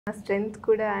నా స్ట్రెంగ్త్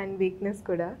కూడా and weakness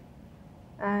కూడా.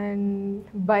 అండ్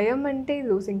భయం అంటే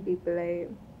losing people. I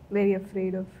very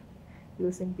afraid of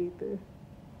losing people.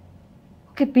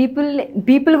 Okay,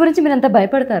 people గురించి మీరు అంత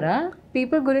భయపడతారా?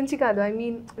 పీపుల్ గురించి కాదు, ఐ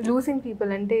మీన్ లూసింగ్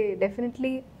పీపుల్ అంటే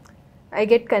డెఫినెట్లీ ఐ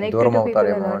గెట్ కనెక్టెడ్ దూరం టు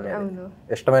పీపుల్ అవుతారేమో అలాట్. అని. అవును.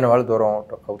 ఇష్టమైన వాళ్ళు దూరం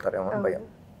అవుతారేమో అని భయం.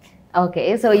 ఓకే,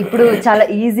 సో ఇప్పుడు చాలా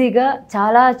ఈజీగా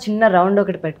చాలా చిన్న రౌండ్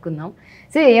ఒకటి పెట్టుకుందాం.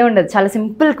 సో ఏముండదు, చాలా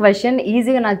సింపుల్ క్వశ్చన్,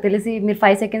 ఈజీగా నాకు తెలిసి మీరు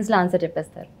 5 secondsలో ఆన్సర్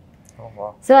చెప్పేస్తారు.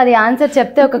 సో అది ఆన్సర్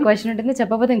చెప్తే ఒక క్వశ్చన్ ఉంటుంది,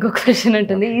 చెప్పకపోతే ఇంకో క్వశ్చన్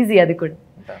ఉంటుంది. ఈజీ అది కూడా.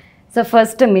 సో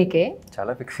ఫస్ట్ మీకే.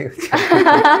 చాలా ఫిక్స్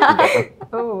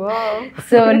ఓ వావ్.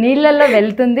 సో నీళ్ళల్లో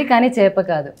వెళ్తుంది కానీ చేప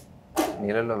కాదు.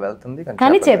 నీళ్ళలో వెళ్తుంది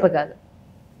కానీ చేప కాదు.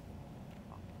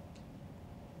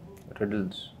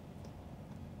 రిడిల్స్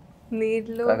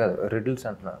నీళ్ళు కాదు, రిడిల్స్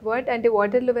అంటున్నా. వాట్ అంటే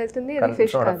వాటర్లో వెళ్తుంది, అది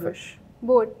ఫిష్ కాదు,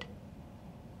 బోట్.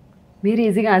 మీరు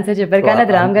ఈజీగా ఆన్సర్ చెప్పారు కానీ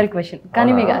అది రామ్ గారి క్వశ్చన్.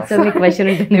 కానీ మీకు సో మీ క్వశ్చన్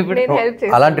ఉంటుంది ఇప్పుడు. నేను హెల్ప్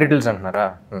చేస్తాను. అలాంటి రిడిల్స్ అంటున్నారా?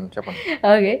 చెప్పండి.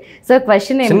 ఓకే, సో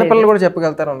క్వశ్చన్ చిన్నపిల్లలు కూడా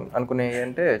చెప్పగలుగుతారు అనుకునే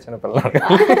అంటే చిన్నపిల్లలు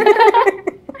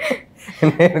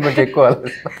నేను కొంచెం ఎక్కువ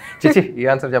చిచి ఈ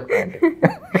ఆన్సర్ చెప్పండి.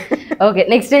 ఓకే,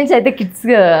 నెక్స్ట్ నుంచి అయితే కిడ్స్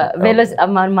వేలో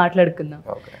మనం మాట్లాడుకుందాం.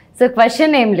 సో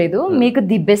క్వశ్చన్ ఏం లేదు, మీకు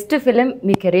ది బెస్ట్ ఫిలిం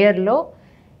మీ కెరియర్లో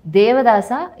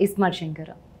దేవదాస, iSmart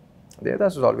Shankar?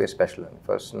 Devdas is always special and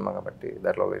first cinema కాబట్టి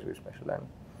that will always be special and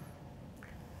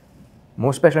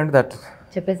most special అంటే దట్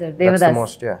చెప్పేసారు Devdas.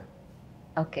 Most yeah.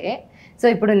 Okay, so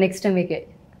ఇప్పుడు నెక్స్ట్ మీకే.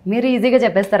 మీరు ఈజీగా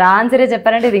చెప్పేస్తారు, ఆన్సరే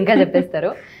చెప్పారంటే ఇది ఇంకా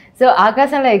చెప్పేస్తారు. సో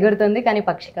ఆకాశంలో ఎగురుతుంది కానీ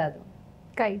పక్షి కాదు.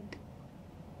 కైట్.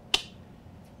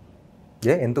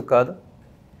 ఎందుకు కాదు?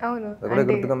 అవును, ఎక్కడ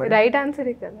గుర్తుగా మరి? రైట్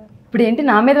ఆన్సరే కదా. ఇప్పుడు ఏంటి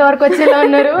నా మీద వరకు వచ్చేలా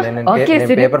ఉన్నారు? ఓకే,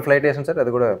 పేపర్ ఫ్లైట్ వేసాను సార్,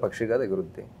 అది కూడా పక్షి కాదు,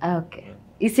 ఎగురుద్ది. ఓకే,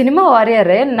 ఈ సినిమా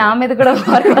వారియరే నా మీద కూడా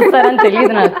వారికి వస్తారని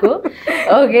తెలియదు నాకు.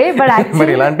 ఓకే, బట్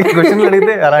మరి ఇలాంటి క్వశ్చన్లు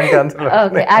అడిగితే అలాంటి ఆన్సర్.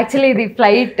 ఓకే, యాక్చువల్లీ ఇది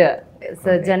ఫ్లైట్. సో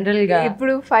జనరల్ గా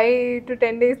ఇప్పుడు 5 to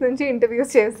 10 days నుంచి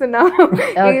ఇంటర్వ్యూస్ చేస్తున్నాం.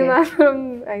 ఇది మాత్రం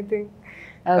ఐ థింక్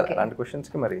అలాంటి క్వశ్చన్స్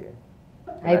కి మరి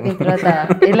అయిపోయిన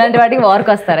తర్వాత ఇలాంటి వాటికి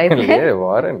వార్కి వస్తారు అయితే.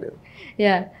 వార్ అండి.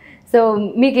 యా, సో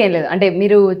మీకేం లేదు అంటే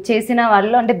మీరు చేసిన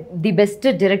వాళ్ళు అంటే ది బెస్ట్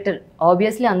డైరెక్టర్,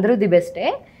 ఆబ్వియస్లీ అందరూ ది బెస్టే,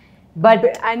 బట్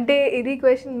అంటే ఇది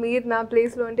క్వశ్చన్ మీరు నా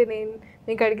ప్లేస్లో అంటే నేను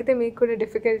మీకు అడిగితే మీకు కూడా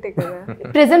డిఫికల్టే కదా.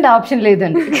 ప్రెసెంట్ ఆప్షన్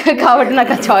లేదండి కాబట్టి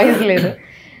నాకు ఆ చాయిస్ లేదు.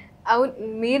 అవును,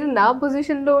 మీరు నా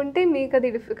పొజిషన్లో ఉంటే మీకు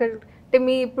అది డిఫికల్ట్. అంటే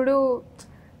మీ ఇప్పుడు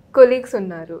కొలీగ్స్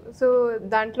ఉన్నారు, సో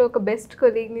దాంట్లో ఒక బెస్ట్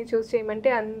కొలీగ్ని చూస్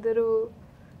చేయమంటే అందరూ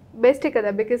బెస్టే కదా,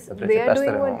 because they are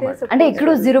doing what they are supposed. అంటే ఇక్కడ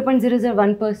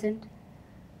 0.001%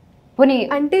 పోనీ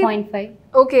అంటే 0.5.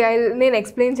 ఓకే, నేను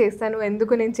ఎక్స్ప్లెయిన్ చేస్తాను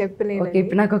ఎందుకు నేను చెప్పలేను. ఓకే,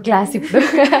 ఇప్పుడు నాకు క్లాస్, ఇప్పుడు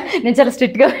నేను చాలా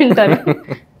స్ట్రిక్ట్గా వింటాను.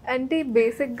 అంటే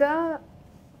బేసిక్గా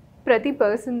ప్రతి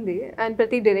పర్సన్ది అండ్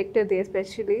ప్రతి డైరెక్టర్ది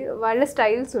ఎస్పెషలీ వాళ్ళ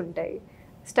స్టైల్స్ ఉంటాయి.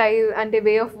 స్టైల్ అంటే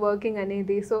వే ఆఫ్ వర్కింగ్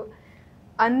అనేది. సో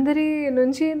అందరి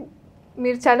నుంచి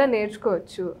మీరు చాలా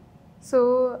నేర్చుకోవచ్చు. సో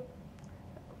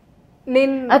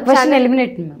నేను question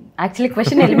eliminate ma'am, actually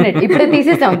question eliminate ఇప్పుడే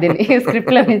తీసేసాం దీన్ని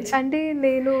స్క్రిప్ట్లో నుంచి. అంటే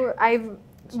నేను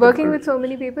working with so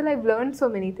many people, I've learned so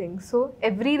many things. So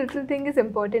every little thing is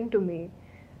important to me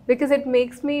because it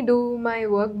makes me do my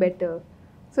work better.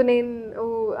 So నేను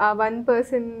ఆ one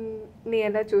person ని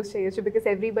ఎలా చూస్ చేయొచ్చు because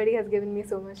everybody has given me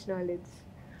so much knowledge.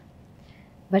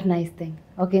 But nice thing.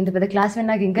 Okay, ఇంత పెద్ద class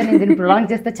విన్నాక ఇంకా నేను దీన్ని ప్రొలాంగ్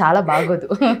చేస్తే చాలా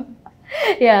బాగోదు.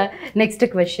 Yeah, next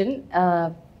question,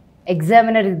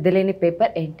 examiner దిద్దలేని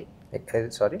paper ఏంటి?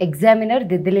 Sorry, examiner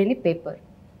దిద్దలేని paper.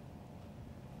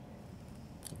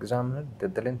 Examiner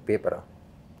దిద్దలేని పేపరా?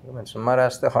 Cinema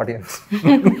రాస్తే ఆడియన్స్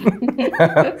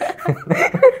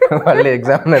వాళ్ళు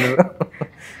ఎగ్జామినర్.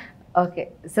 ఓకే,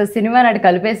 సో సినిమా నాటి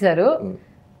కలిపేశారు.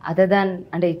 అదర్ దాన్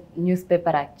అంటే న్యూస్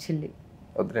పేపర్ యాక్చువల్లీ.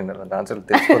 వద్దులేండి అలాంటి ఆన్సర్లు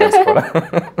తెలుసుకోవాలి.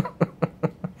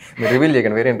 మీరు రివీల్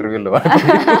చేయకండి వేరే ఇంటర్వ్యూలో.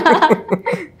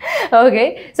 ఓకే,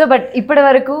 సో బట్ ఇప్పటి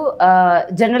వరకు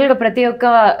జనరల్గా ప్రతి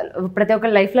ఒక్క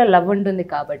లైఫ్లో లవ్ ఉంటుంది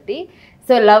కాబట్టి,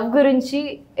 సో లవ్ గురించి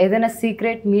ఏదైనా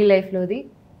సీక్రెట్ మీ లైఫ్లోది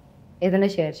ఏదైనా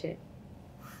షేర్ చేయండి.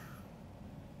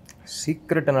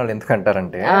 సీక్రెట్ అని వాళ్ళు ఎందుకు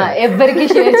అంటారంటే ఎవ్వరికి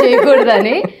షేర్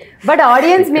చేయకూడదని, బట్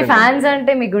ఆడియన్స్ మీ ఫ్యాన్స్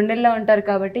అంటే మీ గుండెల్లో ఉంటారు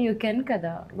కాబట్టి యూ కెన్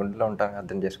కదా. గుండెలో ఉంటారు,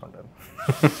 అర్థం చేసుకుంటారు.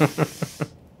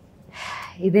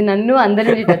 ఇది నన్ను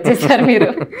అందరినీ టచ్ చేశారు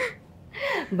మీరు.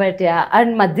 బట్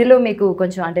అండ్ మధ్యలో మీకు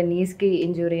కొంచెం అంటే నీస్కి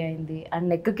ఇంజురీ అయింది అండ్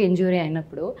నెక్కి ఇంజురీ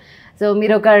అయినప్పుడు, సో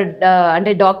మీరు ఒక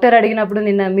అంటే డాక్టర్ అడిగినప్పుడు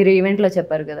నిన్న మీరు ఈవెంట్లో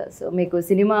చెప్పారు కదా, సో మీకు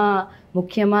సినిమా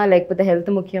ముఖ్యమా లేకపోతే హెల్త్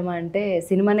ముఖ్యమా అంటే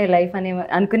సినిమానే లైఫ్ అనే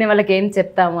అనుకునే వాళ్ళకి ఏం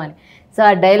చెప్తాము అని. సో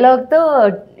ఆ డైలాగ్తో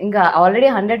ఇంకా ఆల్రెడీ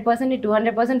 100%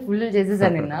 200% ఫుల్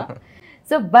చేసేసాను నిన్న.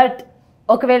 సో బట్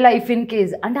ఒకవేళ ఇఫ్ ఇన్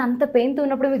కేస్ అంటే అంత పెయిన్తో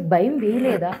ఉన్నప్పుడు మీకు భయం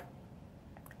వేయలేదా?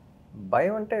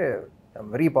 భయం అంటే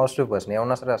వెరీ పాజిటివ్ పర్సన్,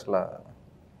 ఏమన్నా సరే అసలు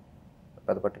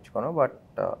పెద్ద పట్టించుకోను. బట్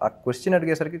ఆ క్వశ్చన్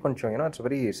అడిగేసరికి కొంచెం it's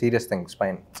very serious thing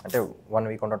spine. అంటే 1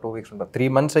 వీక్ ఉంటా, 2 వీక్స్ ఉంటా, 3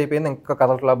 months అయిపోయింది ఇంకా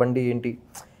కదలట్లా బండి ఏంటి.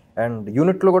 అండ్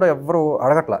యూనిట్లో కూడా ఎవరు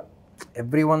అడగట్లా,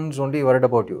 every once only worried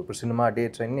about you. ఇప్పుడు సినిమా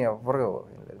డేట్స్ అన్నీ ఎవరు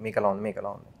మీకు ఎలా ఉంది, మీకు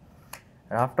ఎలా ఉంది.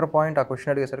 అండ్ ఆఫ్టర్ పాయింట్ ఆ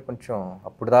క్వశ్చన్ అడిగేసరికి కొంచెం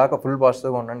అప్పుడు దాకా ఫుల్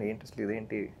పాజిటివ్గా ఉండండి, ఏంటి అసలు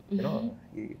ఇదేంటి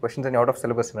ఈ క్వశ్చన్స్ అన్ని అవుట్ ఆఫ్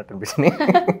సిలబస్ అన్నట్టు అనిపించింది.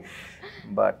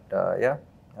 బట్ యా,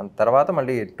 అండ్ తర్వాత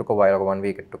మళ్ళీ టుక్ ఒక 1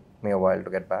 week, it took me while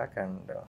to get back. And